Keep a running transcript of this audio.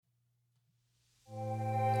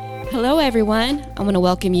Hello, everyone. I want to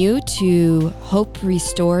welcome you to Hope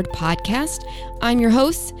Restored podcast. I'm your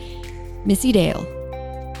host, Missy Dale.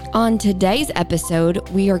 On today's episode,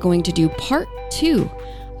 we are going to do part 2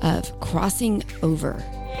 of Crossing Over.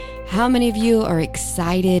 How many of you are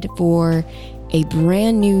excited for a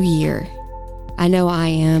brand new year? I know I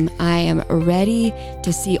am. I am ready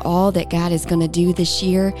to see all that God is going to do this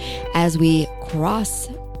year as we cross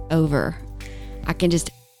over. I can just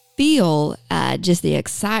feel just the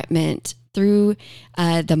excitement through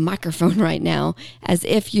the microphone right now, as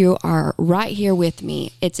if you are right here with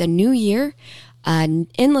me. It's a new year,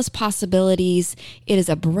 endless possibilities. It is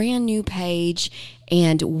a brand new page,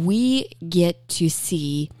 and we get to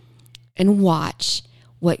see and watch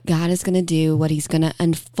what God is going to do, what He's going to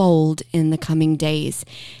unfold in the coming days.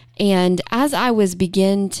 And as I was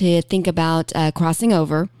begin to think about crossing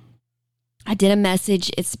over, I did a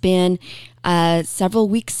message. It's been several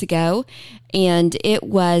weeks ago, and it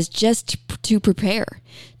was just to prepare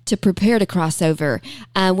to cross over.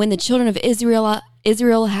 When the children of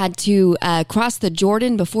Israel had to cross the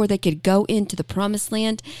Jordan before they could go into the promised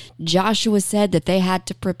land, Joshua said that they had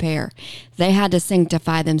to prepare. They had to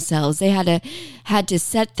sanctify themselves. They had to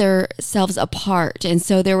set themselves apart. And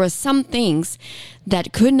so there were some things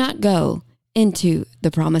that could not go into the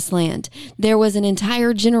promised land. There was an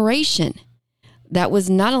entire generation that was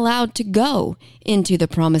not allowed to go into the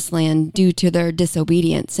promised land due to their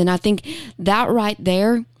disobedience. And I think that right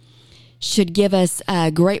there should give us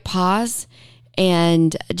a great pause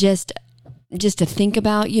and just to think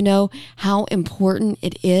about, how important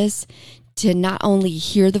it is to not only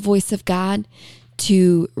hear the voice of God,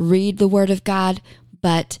 to read the word of God,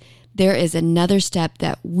 but there is another step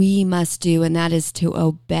that we must do, and that is to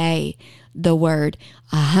obey the word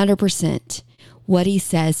 100%. What He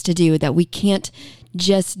says to do, that we can't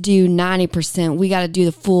just do 90%. We got to do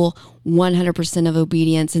the full 100% of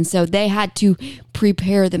obedience. And so they had to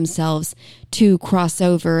prepare themselves to cross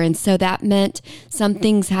over. And so that meant some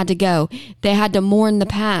things had to go. They had to mourn the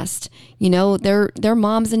past. Their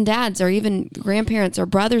moms and dads, or even grandparents or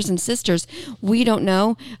brothers and sisters. We don't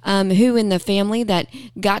know who in the family that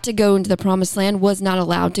got to go into the promised land was not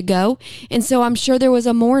allowed to go. And so I'm sure there was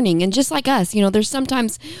a mourning. And just like us, there's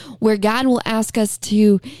sometimes where God will ask us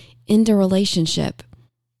to end a relationship.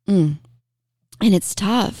 And it's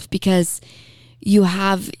tough because you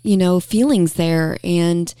have, feelings there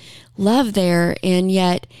and love there, and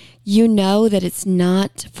yet that it's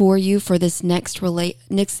not for you for this next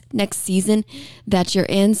season that you're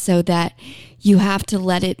in, so that you have to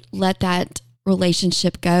let that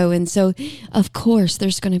relationship go. And so, of course,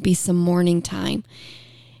 there's going to be some mourning time.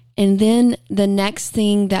 And then the next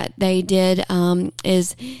thing that they did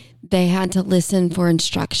is they had to listen for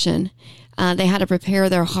instruction. They had to prepare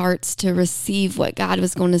their hearts to receive what God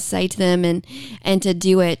was going to say to them and to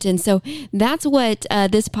do it. And so that's what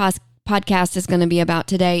this podcast is going to be about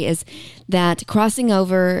today, is that crossing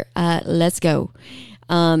over, let's go.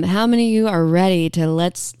 How many of you are ready to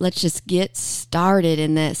let's just get started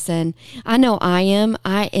in this? And I know I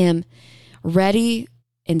am ready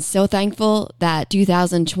and so thankful that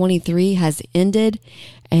 2023 has ended,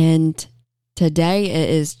 and today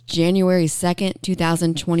is January 2nd,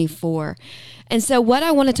 2024. And so what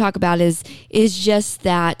I want to talk about is just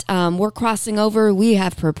that we're crossing over. We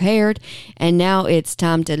have prepared, and now it's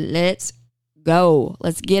time to let's go.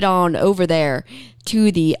 Let's get on over there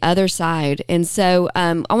to the other side. And so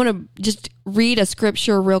I want to just read a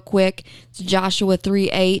scripture real quick. It's Joshua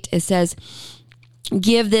 3:8. It says,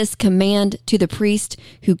 "Give this command to the priest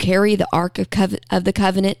who carry the Ark of the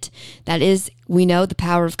Covenant," that is, we know, the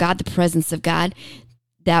power of God, the presence of God,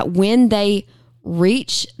 "that when they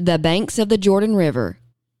reach the banks of the Jordan River,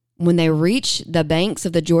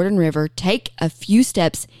 take a few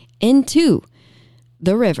steps into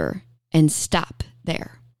the river and stop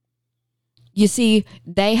there." You see,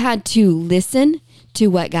 they had to listen to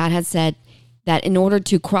what God had said, that in order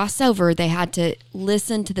to cross over, they had to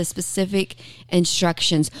listen to the specific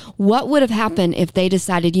instructions. What would have happened if they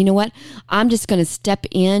decided, you know what, I'm just going to step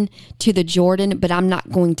in to the Jordan, but I'm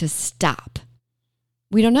not going to stop?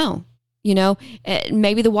 We don't know.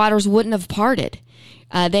 Maybe the waters wouldn't have parted.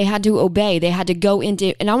 They had to obey. They had to go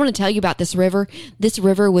into, and I want to tell you about this river. This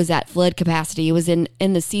river was at flood capacity. It was in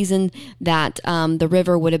the season that the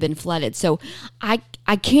river would have been flooded. So I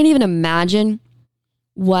can't even imagine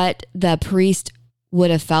what the priest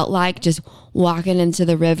would have felt like just walking into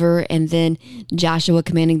the river, and then Joshua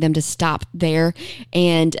commanding them to stop there.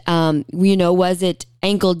 And, was it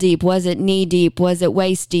ankle deep? Was it knee deep? Was it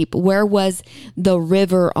waist deep? Where was the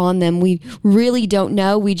river on them? We really don't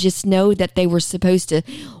know. We just know that they were supposed to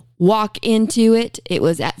walk into it. It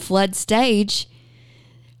was at flood stage.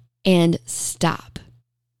 and stop.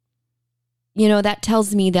 You know, that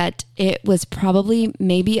tells me that it was probably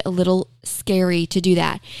maybe a little scary to do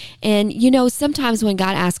that. And, you know, sometimes when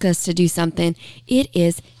God asks us to do something, it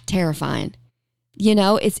is terrifying. You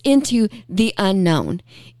know, it's into the unknown.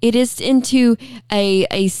 It is into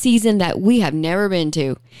a season that we have never been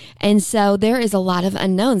to. And so there is a lot of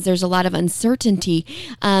unknowns. There's a lot of uncertainty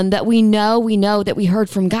that we know that we heard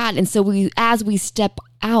from God. And so as we step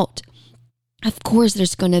out, of course,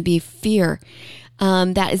 there's going to be fear.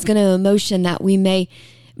 That is going to emotion that we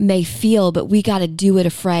may feel, but we got to do it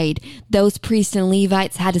afraid. Those priests and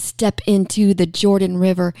Levites had to step into the Jordan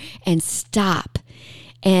River and stop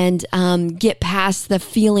and get past the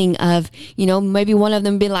feeling of, you know, maybe one of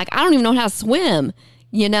them be like, I don't even know how to swim,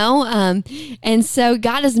 you know? And so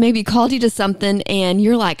God has maybe called you to something and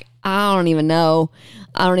you're like, I don't even know.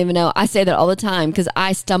 I say that all the time because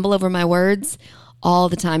I stumble over my words all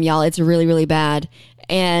the time, y'all. It's really, really bad.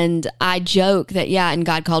 And I joke that, and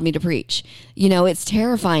God called me to preach. You know, it's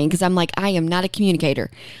terrifying because I'm like, I am not a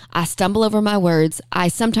communicator. I stumble over my words. I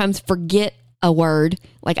sometimes forget a word.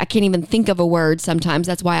 Like I can't even think of a word sometimes.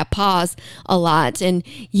 That's why I pause a lot. And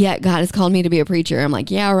yet God has called me to be a preacher. I'm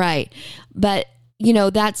like, yeah, right. But, you know,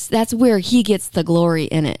 that's where he gets the glory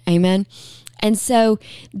in it. Amen. And so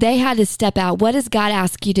they had to step out. What does God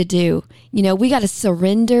ask you to do? You know, we got to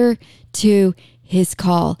surrender to his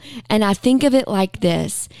call. And I think of it like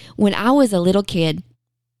this. When I was a little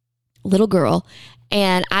girl,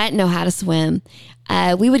 and I didn't know how to swim,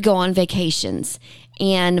 we would go on vacations.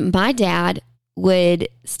 And my dad would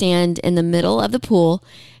stand in the middle of the pool,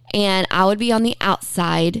 and I would be on the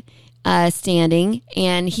outside standing,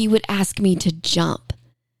 and he would ask me to jump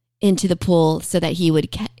into the pool so that he would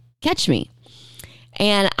catch me.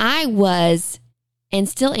 And I was, and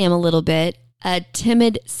still am a little bit, a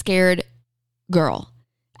timid, scared girl.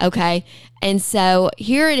 Okay. And so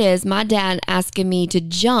here it is, my dad asking me to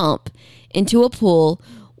jump into a pool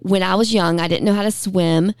when I was young. I didn't know how to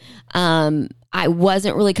swim. I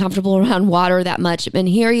wasn't really comfortable around water that much. And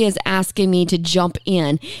here he is asking me to jump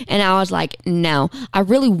in. And I was like, no, I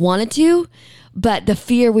really wanted to, but the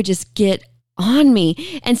fear would just get on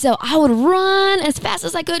me. And so I would run as fast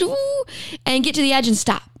as I could and get to the edge and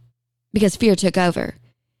stop because fear took over.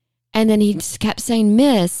 And then he just kept saying,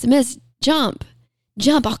 Miss, jump,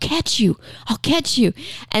 I'll catch you.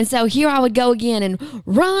 And so here I would go again and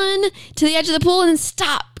run to the edge of the pool and then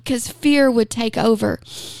stop because fear would take over.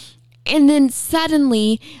 And then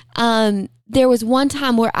suddenly, there was one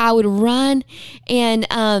time where I would run and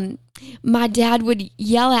my dad would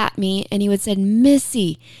yell at me and he would say,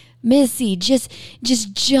 Missy,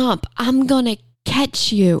 just jump. I'm going to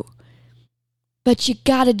catch you. But you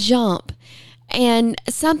got to jump. And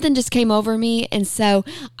something just came over me. And so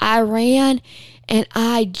I ran and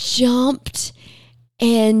I jumped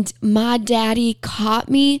and my daddy caught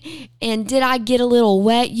me. And did I get a little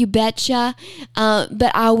wet? You betcha.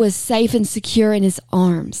 But I was safe and secure in his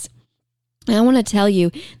arms. And I want to tell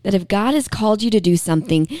you that if God has called you to do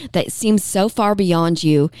something that seems so far beyond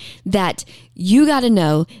you, that you got to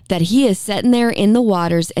know that he is sitting there in the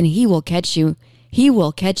waters and he will catch you. He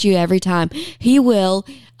will catch you every time. He will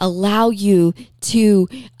allow you to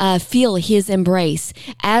feel his embrace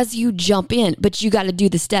as you jump in, but you got to do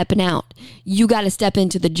the stepping out. You got to step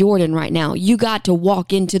into the Jordan right now. You got to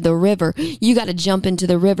walk into the river. You got to jump into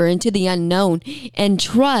the river, into the unknown, and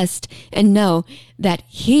trust and know that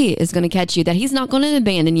he is going to catch you, that he's not going to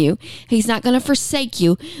abandon you. He's not going to forsake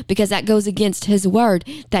you because that goes against his word,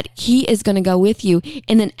 that he is going to go with you.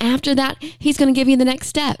 And then after that, he's going to give you the next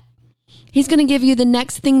step. He's going to give you the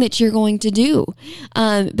next thing that you're going to do.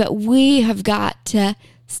 But we have got to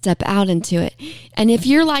step out into it. And if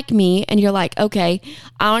you're like me and you're like, okay,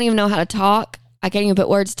 I don't even know how to talk. I can't even put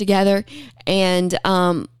words together. And,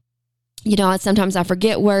 you know, sometimes I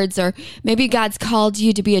forget words, or maybe God's called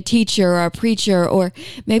you to be a teacher or a preacher, or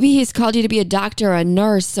maybe he's called you to be a doctor or a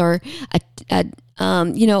nurse or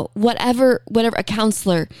you know, whatever, a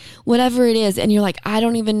counselor, whatever it is. And you're like, I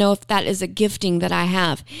don't even know if that is a gifting that I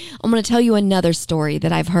have. I'm going to tell you another story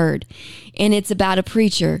that I've heard. And it's about a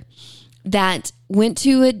preacher that went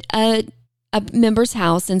to a member's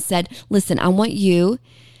house and said, listen, I want you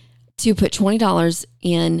to put $20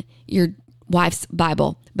 in your wife's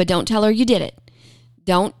Bible, but don't tell her you did it.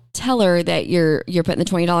 Don't tell her that you're putting the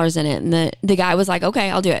 $20 in it. And the guy was like,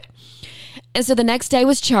 okay, I'll do it. And so the next day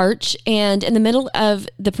was church, and in the middle of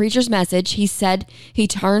the preacher's message, he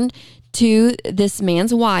turned to this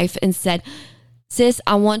man's wife and said, sis,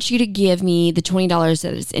 I want you to give me the $20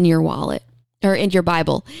 that is in your wallet or in your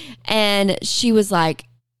Bible. And she was like,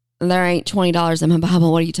 there ain't $20 in my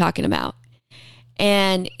Bible. What are you talking about?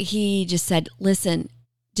 And he just said, listen,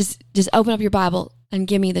 just open up your Bible and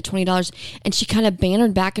give me the $20. And she kind of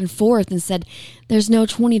bantered back and forth and said, there's no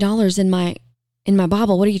 $20 in my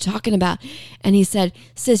Bible. What are you talking about? And he said,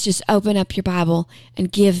 sis, just open up your Bible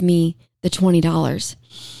and give me the $20.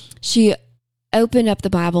 She opened up the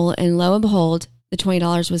Bible, and lo and behold, the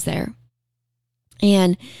 $20 was there.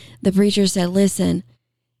 And the preacher said, listen,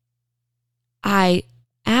 I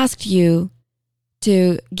asked you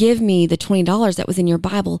to give me the $20 that was in your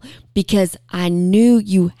Bible because I knew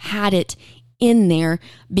you had it in there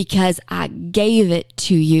because I gave it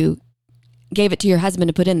to you. Gave it to your husband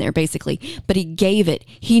to put in there, basically. But he gave it.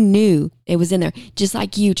 He knew it was in there. Just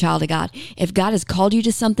like you, child of God. If God has called you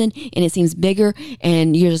to something and it seems bigger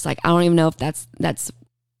and you're just like, I don't even know if that's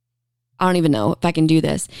I don't even know if I can do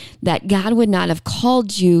this. That God would not have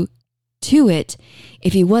called you to it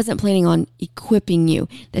if he wasn't planning on equipping you.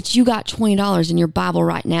 That you got $20 in your Bible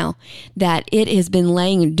right now, that it has been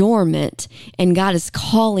laying dormant and God is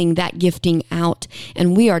calling that gifting out,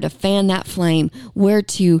 and we are to fan that flame. We're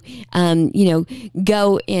to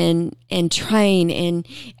go in and train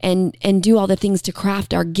and do all the things to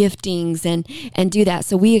craft our giftings and do that.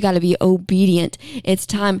 So we got to be obedient. It's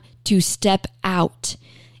time to step out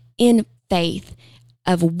in faith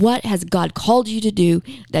of what has God called you to do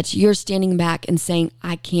that you're standing back and saying,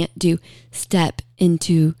 I can't do. Step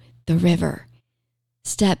into the river.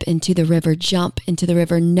 Step into the river. Jump into the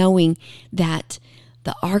river, knowing that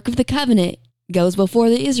the Ark of the Covenant goes before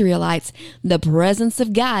the Israelites. The presence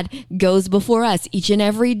of God goes before us each and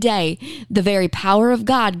every day. The very power of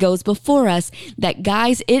God goes before us. That,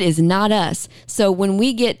 guys, it is not us. So when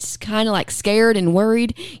we get kind of like scared and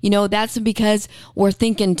worried, that's because we're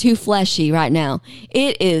thinking too fleshy right now.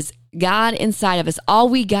 It is God inside of us. All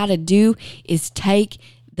we got to do is take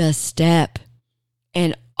the step,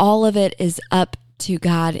 and all of it is up to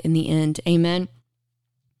God in the end. Amen.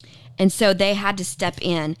 And so they had to step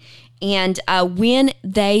in. And when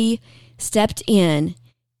they stepped in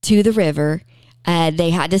to the river, they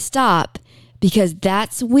had to stop, because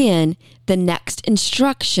that's when the next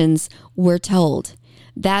instructions were told.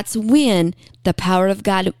 That's when the power of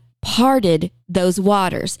God parted those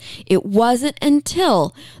waters. It wasn't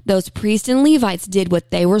until those priests and Levites did what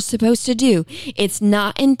they were supposed to do. It's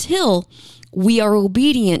not until we are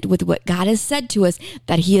obedient with what God has said to us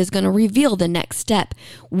that he is going to reveal the next step.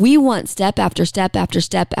 We want step after step after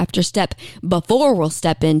step after step before we'll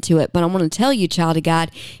step into it. But I'm going to tell you, child of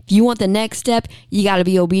God, if you want the next step, you got to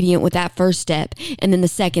be obedient with that first step, and then the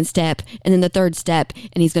second step, and then the third step.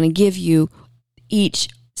 And he's going to give you each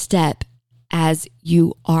step as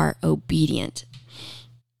you are obedient.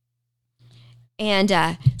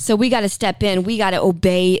 And so we got to step in. We got to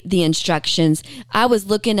obey the instructions. I was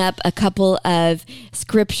looking up a couple of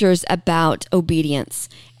scriptures about obedience.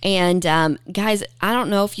 And guys, I don't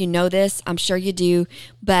know if you know this. I'm sure you do.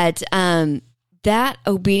 But that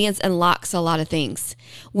obedience unlocks a lot of things.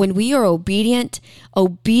 When we are obedient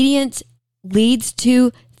leads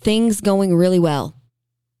to things going really well.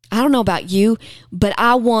 I don't know about you, but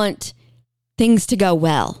I want things to go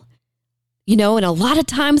well. And a lot of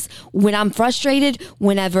times when I'm frustrated,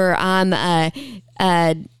 whenever I'm,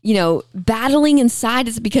 battling inside,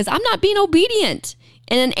 it's because I'm not being obedient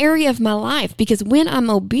in an area of my life. Because when I'm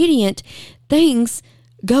obedient, things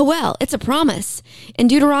go well. It's a promise. In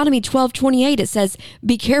Deuteronomy 12:28, it says,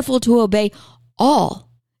 be careful to obey all.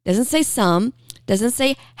 It doesn't say some, doesn't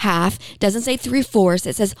say half, doesn't say 3/4.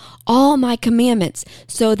 It says all my commandments,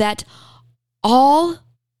 so that all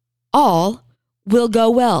will go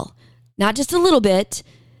well. Not just a little bit,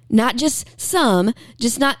 not just some,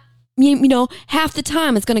 just not, half the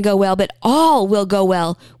time it's going to go well, but all will go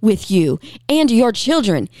well with you and your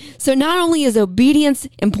children. So not only is obedience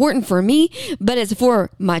important for me, but it's for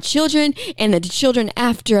my children and the children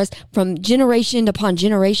after us from generation upon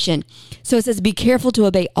generation. So it says, be careful to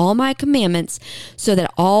obey all my commandments so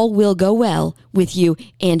that all will go well with you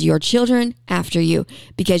and your children after you,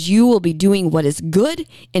 because you will be doing what is good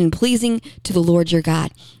and pleasing to the Lord your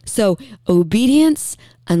God. So obedience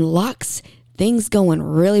unlocks things going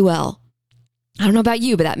really well. I don't know about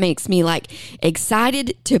you, but that makes me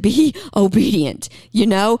excited to be obedient,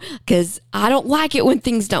 because I don't like it when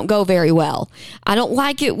things don't go very well. I don't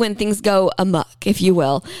like it when things go amok, if you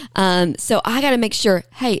will. So I got to make sure,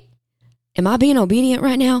 hey, am I being obedient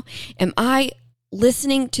right now? Am I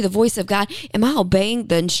listening to the voice of God? Am I obeying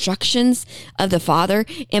the instructions of the Father?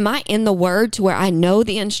 Am I in the Word to where I know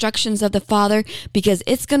the instructions of the Father? Because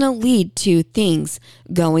it's going to lead to things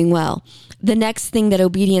going well. The next thing that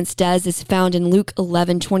obedience does is found in Luke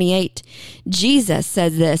 11:28. Jesus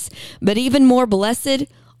says this, but even more blessed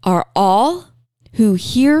are all who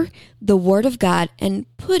hear the word of God and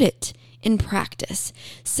put it in practice.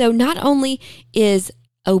 So not only is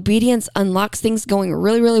obedience unlocks things going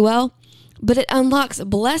really, really well, but it unlocks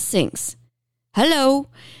blessings. Hello,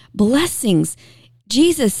 blessings.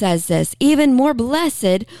 Jesus says this, even more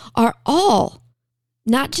blessed are all,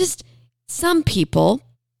 not just some people,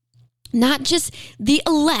 not just the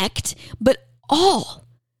elect, but all.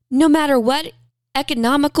 No matter what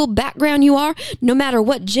economical background you are, no matter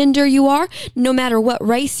what gender you are, no matter what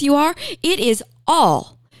race you are, it is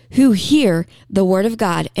all who hear the word of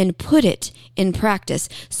God and put it in practice.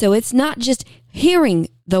 So it's not just hearing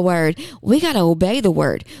the word. We got to obey the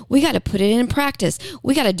word. We got to put it in practice.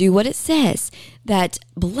 We got to do what it says. That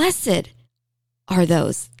blessed are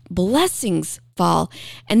those. Blessings fall.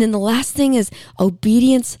 And then the last thing is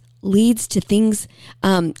obedience leads to things,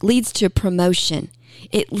 leads to promotion.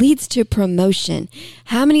 It leads to promotion.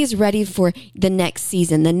 How many is ready for the next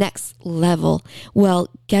season, the next level? Well,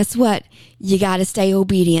 guess what? You got to stay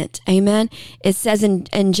obedient. Amen. It says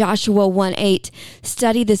in Joshua 1:8,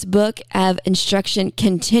 study this book of instruction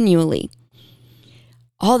continually.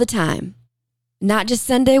 All the time. Not just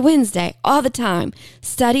Sunday, Wednesday, all the time.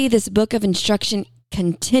 Study this book of instruction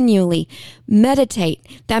continually.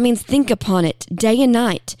 Meditate. That means think upon it day and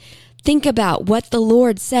night. Think about what the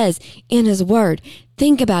Lord says in his word.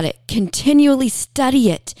 Think about it. Continually study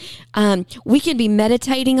it. We can be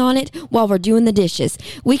meditating on it while we're doing the dishes.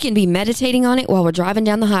 We can be meditating on it while we're driving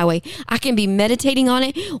down the highway. I can be meditating on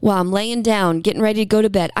it while I'm laying down, getting ready to go to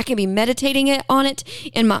bed. I can be meditating on it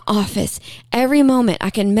in my office. Every moment I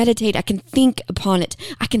can meditate. I can think upon it.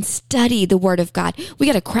 I can study the word of God. We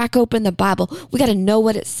got to crack open the Bible. We got to know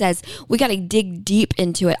what it says. We got to dig deep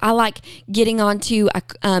into it. I like getting onto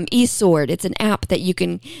eSword. It's an app that you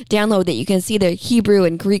can download that you can see the Hebrew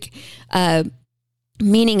and Greek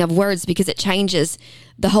meaning of words, because it changes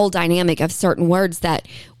the whole dynamic of certain words that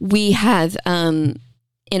we have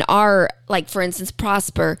in our, like for instance,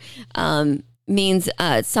 prosper means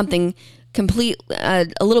something a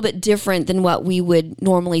little bit different than what we would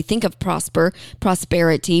normally think of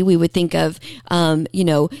prosperity. We would think of,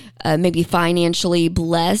 maybe financially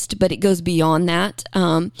blessed, but it goes beyond that.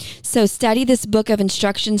 So study this book of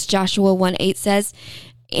instructions, Joshua 1:8 says,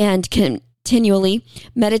 and continually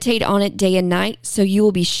meditate on it day and night, so you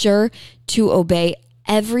will be sure to obey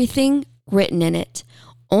everything written in it.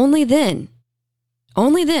 Only then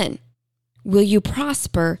will you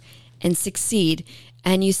prosper and succeed.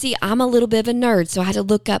 And you see, I'm a little bit of a nerd, so I had to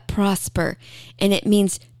look up prosper, and it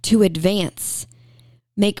means to advance,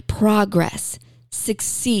 make progress,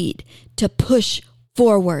 succeed, to push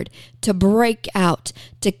forward, to break out,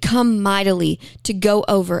 to come mightily, to go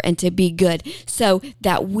over, and to be good, so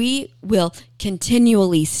that we will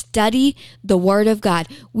continually study the word of God.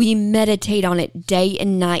 We meditate on it day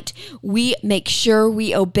and night. We make sure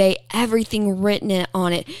we obey everything written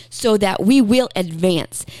on it, so that we will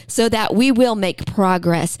advance, so that we will make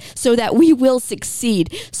progress, so that we will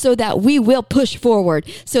succeed, so that we will push forward,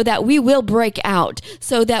 so that we will break out,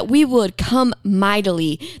 so that we would come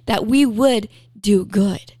mightily, that we would do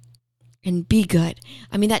good and be good.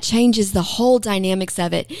 I mean, that changes the whole dynamics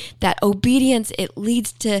of it. That obedience, it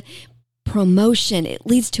leads to promotion. It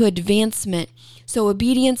leads to advancement. So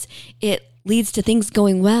obedience, it leads to things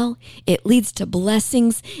going well. It leads to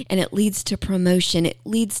blessings, and it leads to promotion. It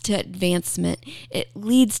leads to advancement. It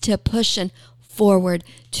leads to pushing forward,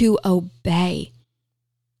 to obey.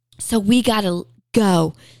 So we got to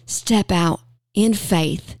go step out in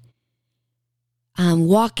faith,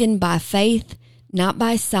 walking by faith, not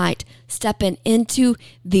by sight, stepping into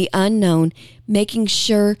the unknown, making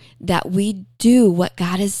sure that we do what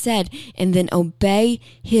God has said, and then obey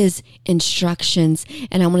his instructions.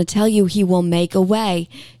 And I'm going to tell you, he will make a way.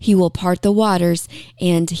 He will part the waters,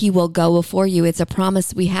 and he will go before you. It's a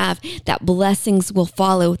promise we have that blessings will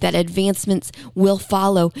follow, that advancements will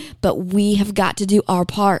follow, but we have got to do our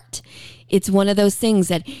part. It's one of those things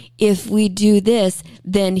that if we do this,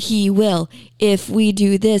 then he will. If we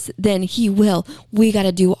do this, then he will. We got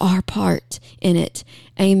to do our part in it.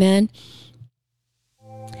 Amen.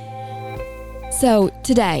 So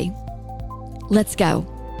today, let's go.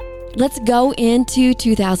 Let's go into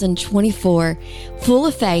 2024 full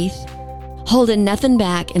of faith, holding nothing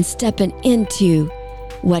back, and stepping into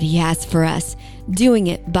what he has for us. Doing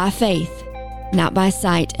it by faith, not by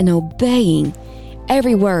sight, and obeying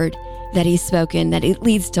every word that he's spoken, that it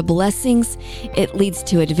leads to blessings, it leads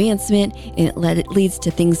to advancement, and it leads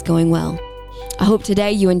to things going well. I hope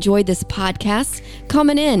today you enjoyed this podcast.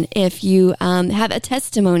 Comment in if you have a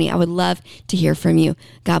testimony. I would love to hear from you.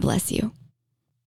 God bless you.